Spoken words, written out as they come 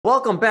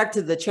Welcome back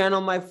to the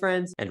channel, my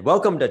friends, and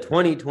welcome to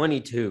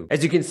 2022.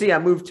 As you can see, I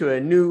moved to a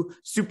new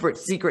super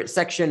secret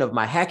section of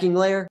my hacking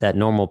layer that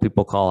normal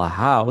people call a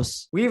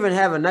house. We even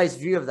have a nice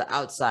view of the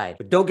outside,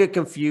 but don't get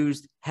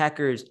confused.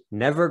 Hackers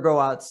never go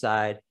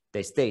outside.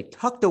 They stay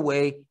tucked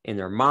away in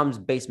their mom's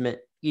basement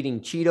eating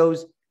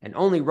Cheetos and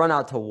only run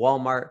out to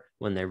Walmart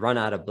when they run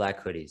out of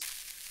black hoodies.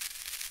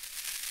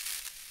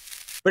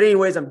 But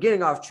anyways, I'm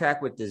getting off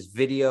track with this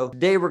video.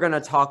 Today, we're going to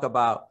talk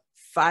about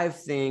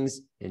 5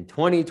 things in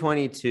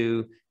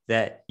 2022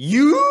 that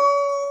you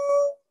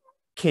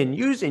can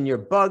use in your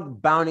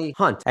bug bounty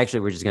hunt.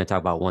 Actually, we're just going to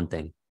talk about one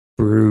thing: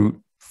 brute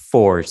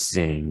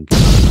forcing.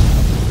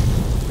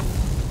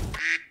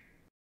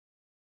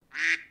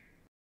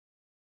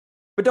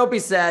 But don't be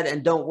sad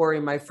and don't worry,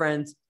 my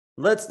friends.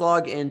 Let's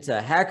log into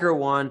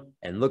HackerOne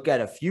and look at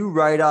a few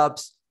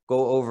write-ups,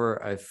 go over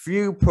a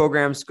few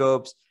program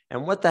scopes,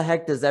 and what the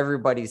heck does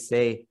everybody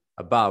say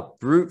about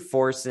brute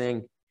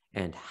forcing,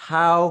 and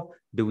how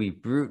do we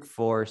brute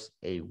force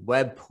a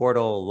web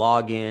portal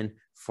login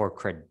for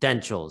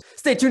credentials?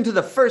 Stay tuned to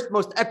the first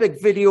most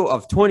epic video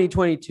of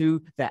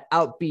 2022 that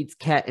outbeats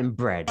cat and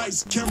bread.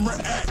 Nice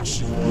camera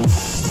action.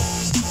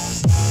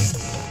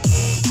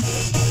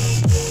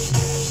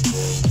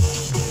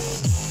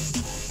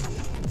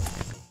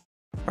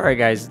 All right,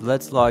 guys,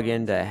 let's log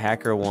into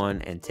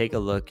HackerOne and take a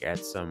look at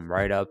some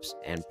write-ups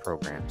and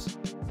programs.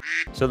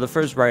 So the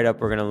first write-up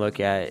we're going to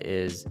look at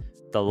is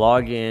the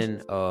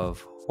login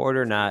of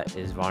𝗲𝗄𝗯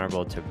is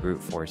vulnerable to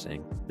brute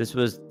forcing. This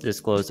was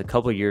disclosed a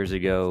couple years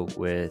ago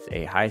with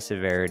a high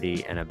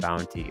severity and a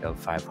bounty of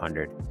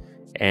 500.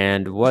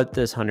 And what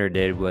this hunter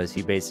did was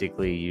he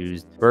basically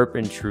used burp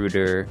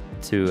intruder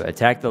to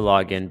attack the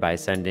login by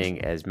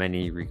sending as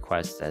many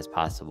requests as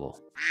possible.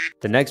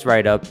 The next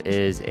write-up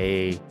is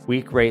a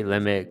weak rate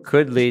limit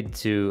could lead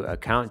to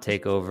account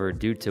takeover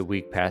due to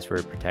weak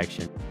password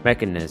protection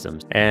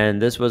mechanisms,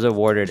 and this was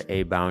awarded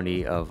a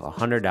bounty of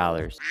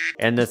 $100.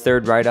 And the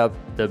third write-up,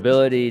 the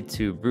ability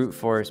to brute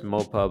force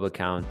MoPub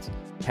accounts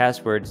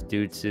passwords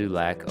due to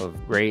lack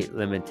of rate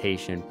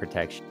limitation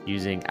protection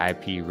using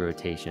IP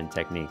rotation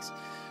techniques.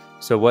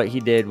 So what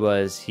he did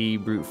was he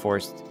brute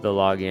forced the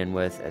login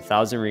with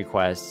 1,000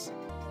 requests.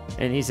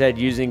 And he said,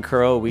 using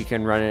curl, we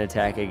can run an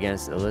attack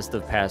against a list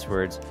of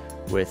passwords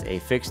with a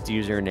fixed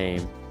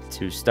username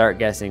to start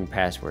guessing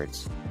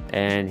passwords.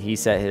 And he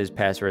set his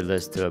password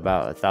list to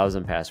about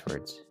 1,000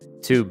 passwords.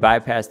 To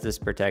bypass this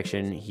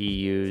protection, he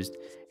used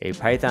a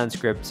Python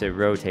script to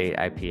rotate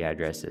IP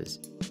addresses.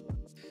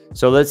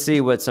 So let's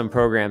see what some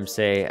programs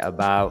say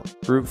about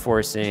brute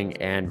forcing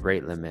and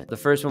rate limit. The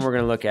first one we're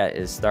going to look at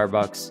is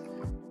Starbucks.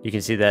 You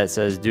can see that it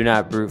says, do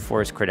not brute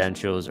force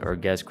credentials or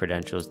guess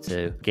credentials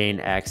to gain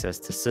access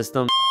to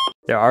systems.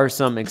 There are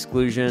some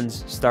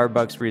exclusions.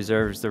 Starbucks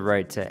reserves the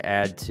right to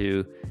add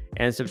to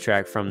and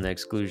subtract from the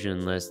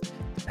exclusion list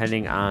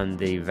depending on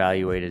the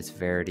evaluated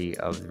severity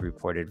of the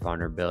reported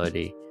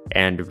vulnerability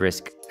and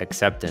risk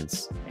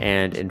acceptance.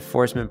 And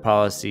enforcement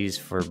policies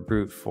for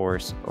brute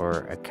force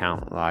or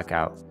account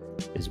lockout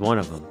is one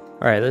of them.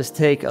 All right, let's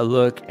take a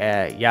look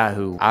at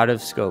Yahoo out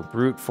of scope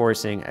brute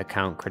forcing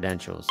account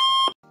credentials.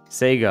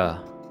 Sega,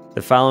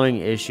 the following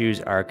issues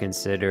are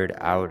considered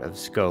out of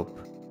scope: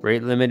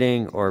 rate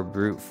limiting or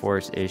brute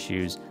force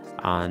issues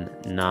on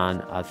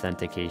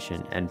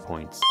non-authentication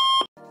endpoints.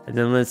 And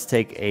then let's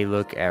take a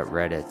look at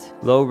Reddit.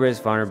 Low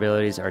risk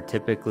vulnerabilities are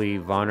typically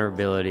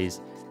vulnerabilities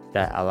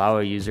that allow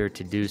a user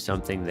to do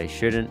something they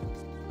shouldn't,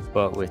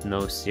 but with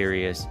no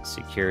serious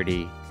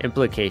security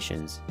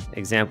implications.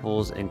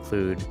 Examples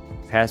include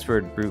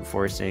password brute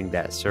forcing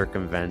that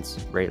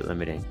circumvents rate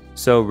limiting.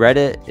 So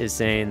Reddit is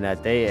saying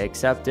that they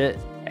accept it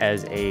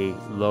as a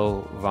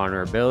low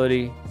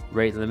vulnerability,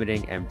 rate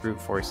limiting and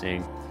brute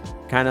forcing,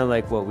 kind of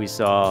like what we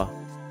saw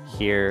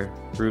here.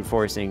 Brute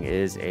forcing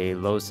is a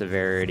low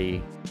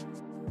severity,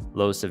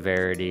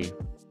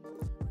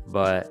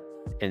 but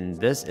in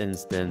this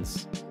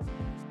instance,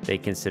 they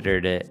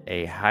considered it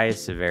a high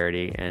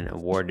severity and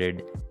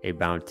awarded a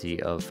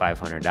bounty of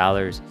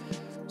 $500.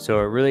 So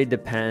it really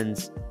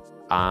depends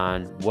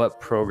on what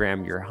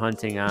program you're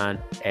hunting on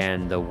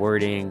and the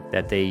wording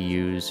that they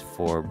use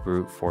for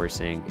brute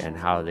forcing and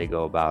how they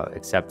go about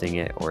accepting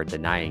it or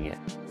denying it.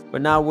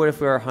 But now what if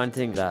we are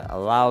hunting that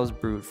allows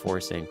brute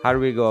forcing? How do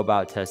we go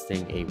about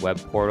testing a web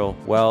portal?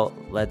 Well,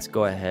 let's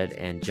go ahead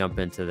and jump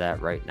into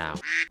that right now.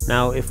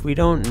 Now, if we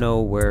don't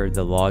know where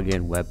the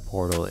login web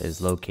portal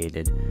is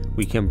located,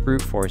 we can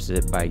brute force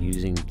it by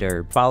using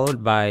dirb,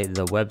 followed by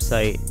the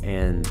website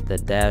and the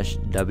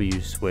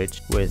 -w switch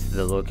with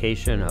the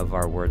location of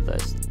our word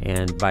list.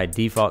 And by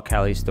default,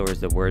 Kali stores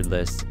the word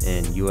list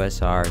in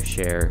USR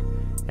share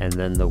and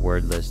then the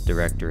word list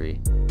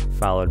directory,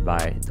 followed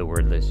by the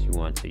word list you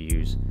want to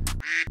use.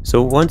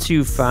 So once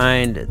you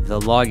find the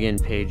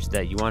login page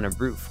that you want to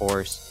brute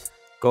force,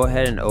 go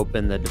ahead and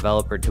open the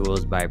developer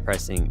tools by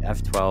pressing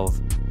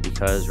F12,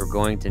 because we're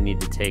going to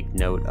need to take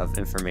note of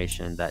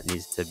information that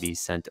needs to be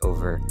sent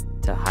over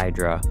to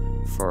Hydra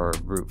for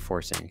brute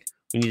forcing.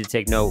 We need to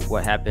take note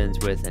what happens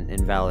with an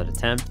invalid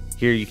attempt.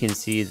 Here you can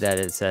see that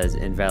it says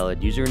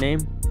invalid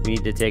username. We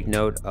need to take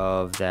note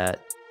of that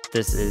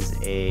this is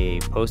a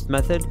post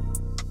method,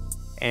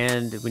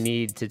 and we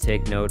need to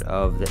take note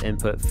of the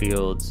input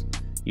fields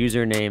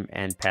username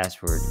and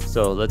password.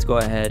 So let's go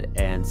ahead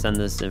and send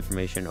this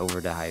information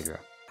over to Hydra.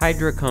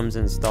 Hydra comes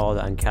installed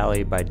on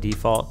Kali by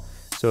default.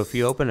 So if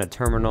you open a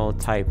terminal,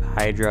 type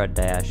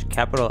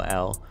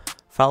hydra-L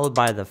followed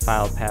by the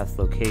file path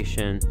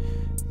location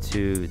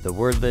to the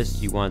word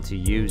list you want to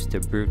use to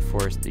brute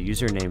force the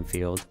username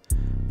field,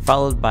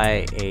 followed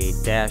by a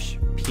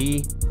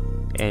 -p,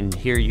 and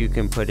here you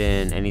can put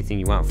in anything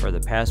you want for the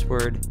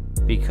password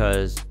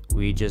because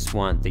we just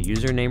want the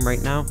username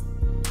right now.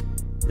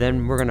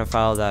 Then we're going to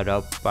follow that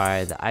up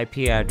by the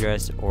IP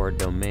address or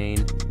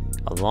domain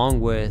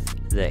along with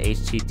the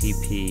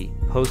HTTP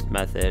post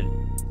method,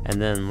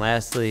 and then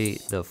lastly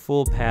the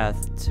full path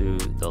to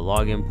the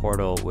login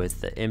portal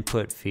with the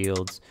input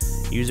fields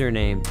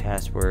username,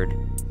 password,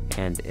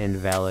 and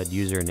invalid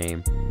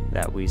username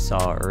that we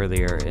saw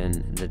earlier in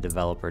the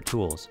developer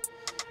tools.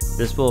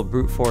 This will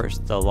brute force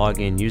the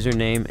login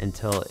username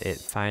until it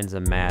finds a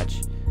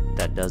match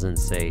that doesn't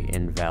say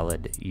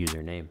invalid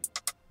username.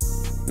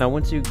 Now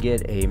once you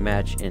get a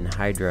match in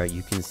Hydra,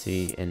 you can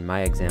see in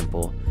my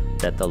example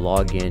that the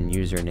login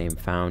username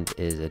found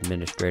is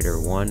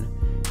administrator1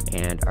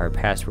 and our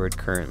password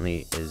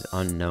currently is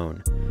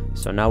unknown.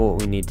 So now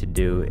what we need to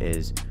do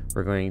is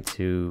we're going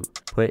to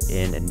put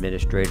in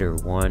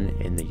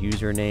administrator1 in the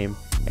username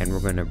and we're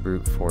going to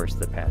brute force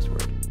the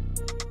password.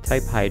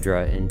 Type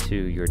Hydra into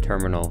your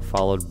terminal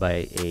followed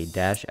by a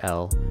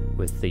 -L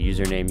with the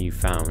username you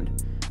found,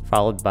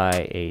 followed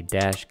by a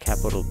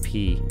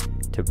 -P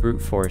to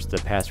brute force the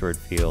password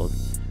field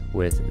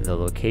with the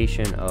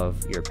location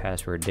of your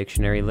password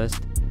dictionary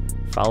list,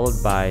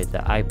 followed by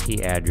the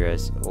IP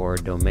address or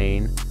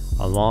domain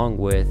along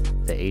with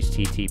the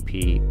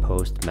HTTP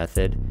post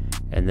method,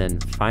 and then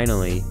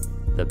finally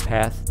the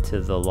path to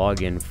the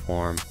login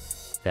form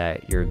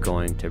that you're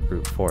going to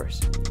brute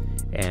force.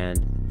 And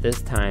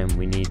this time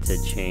we need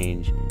to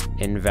change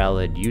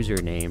invalid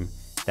username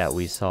that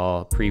we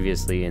saw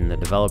previously in the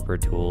developer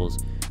tools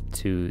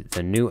to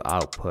the new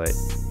output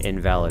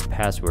invalid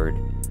password,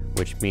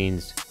 which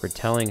means we're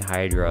telling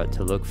Hydra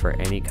to look for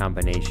any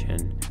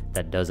combination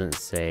that doesn't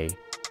say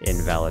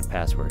invalid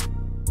password.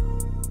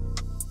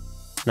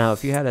 Now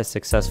if you had a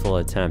successful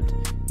attempt,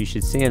 you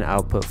should see an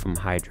output from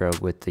Hydra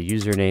with the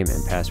username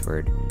and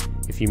password.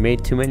 If you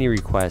made too many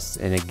requests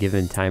in a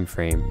given time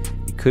frame,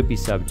 you could be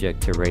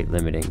subject to rate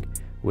limiting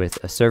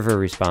with a server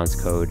response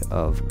code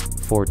of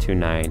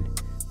 429,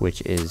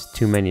 which is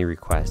too many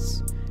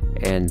requests.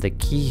 And the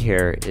key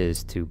here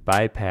is to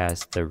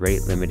bypass the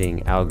rate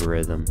limiting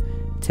algorithm,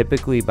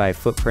 typically by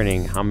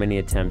footprinting how many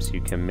attempts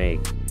you can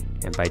make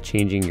and by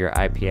changing your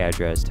IP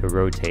address to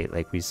rotate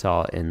like we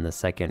saw in the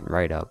second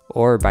write-up,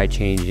 or by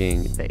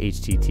changing the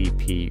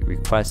HTTP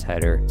request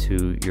header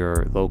to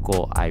your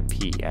local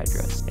IP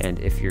address. And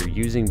if you're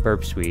using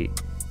Burp Suite,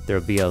 there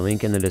will be a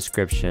link in the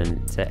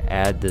description to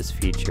add this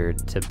feature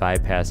to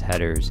bypass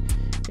headers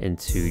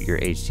into your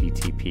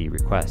HTTP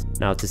request.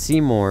 Now to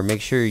see more, make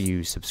sure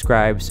you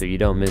subscribe so you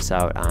don't miss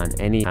out on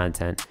any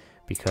content,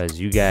 because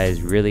you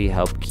guys really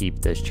help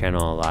keep this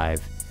channel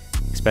alive.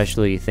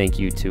 Especially thank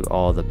you to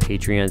all the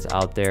Patreons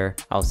out there.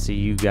 I'll see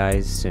you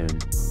guys soon.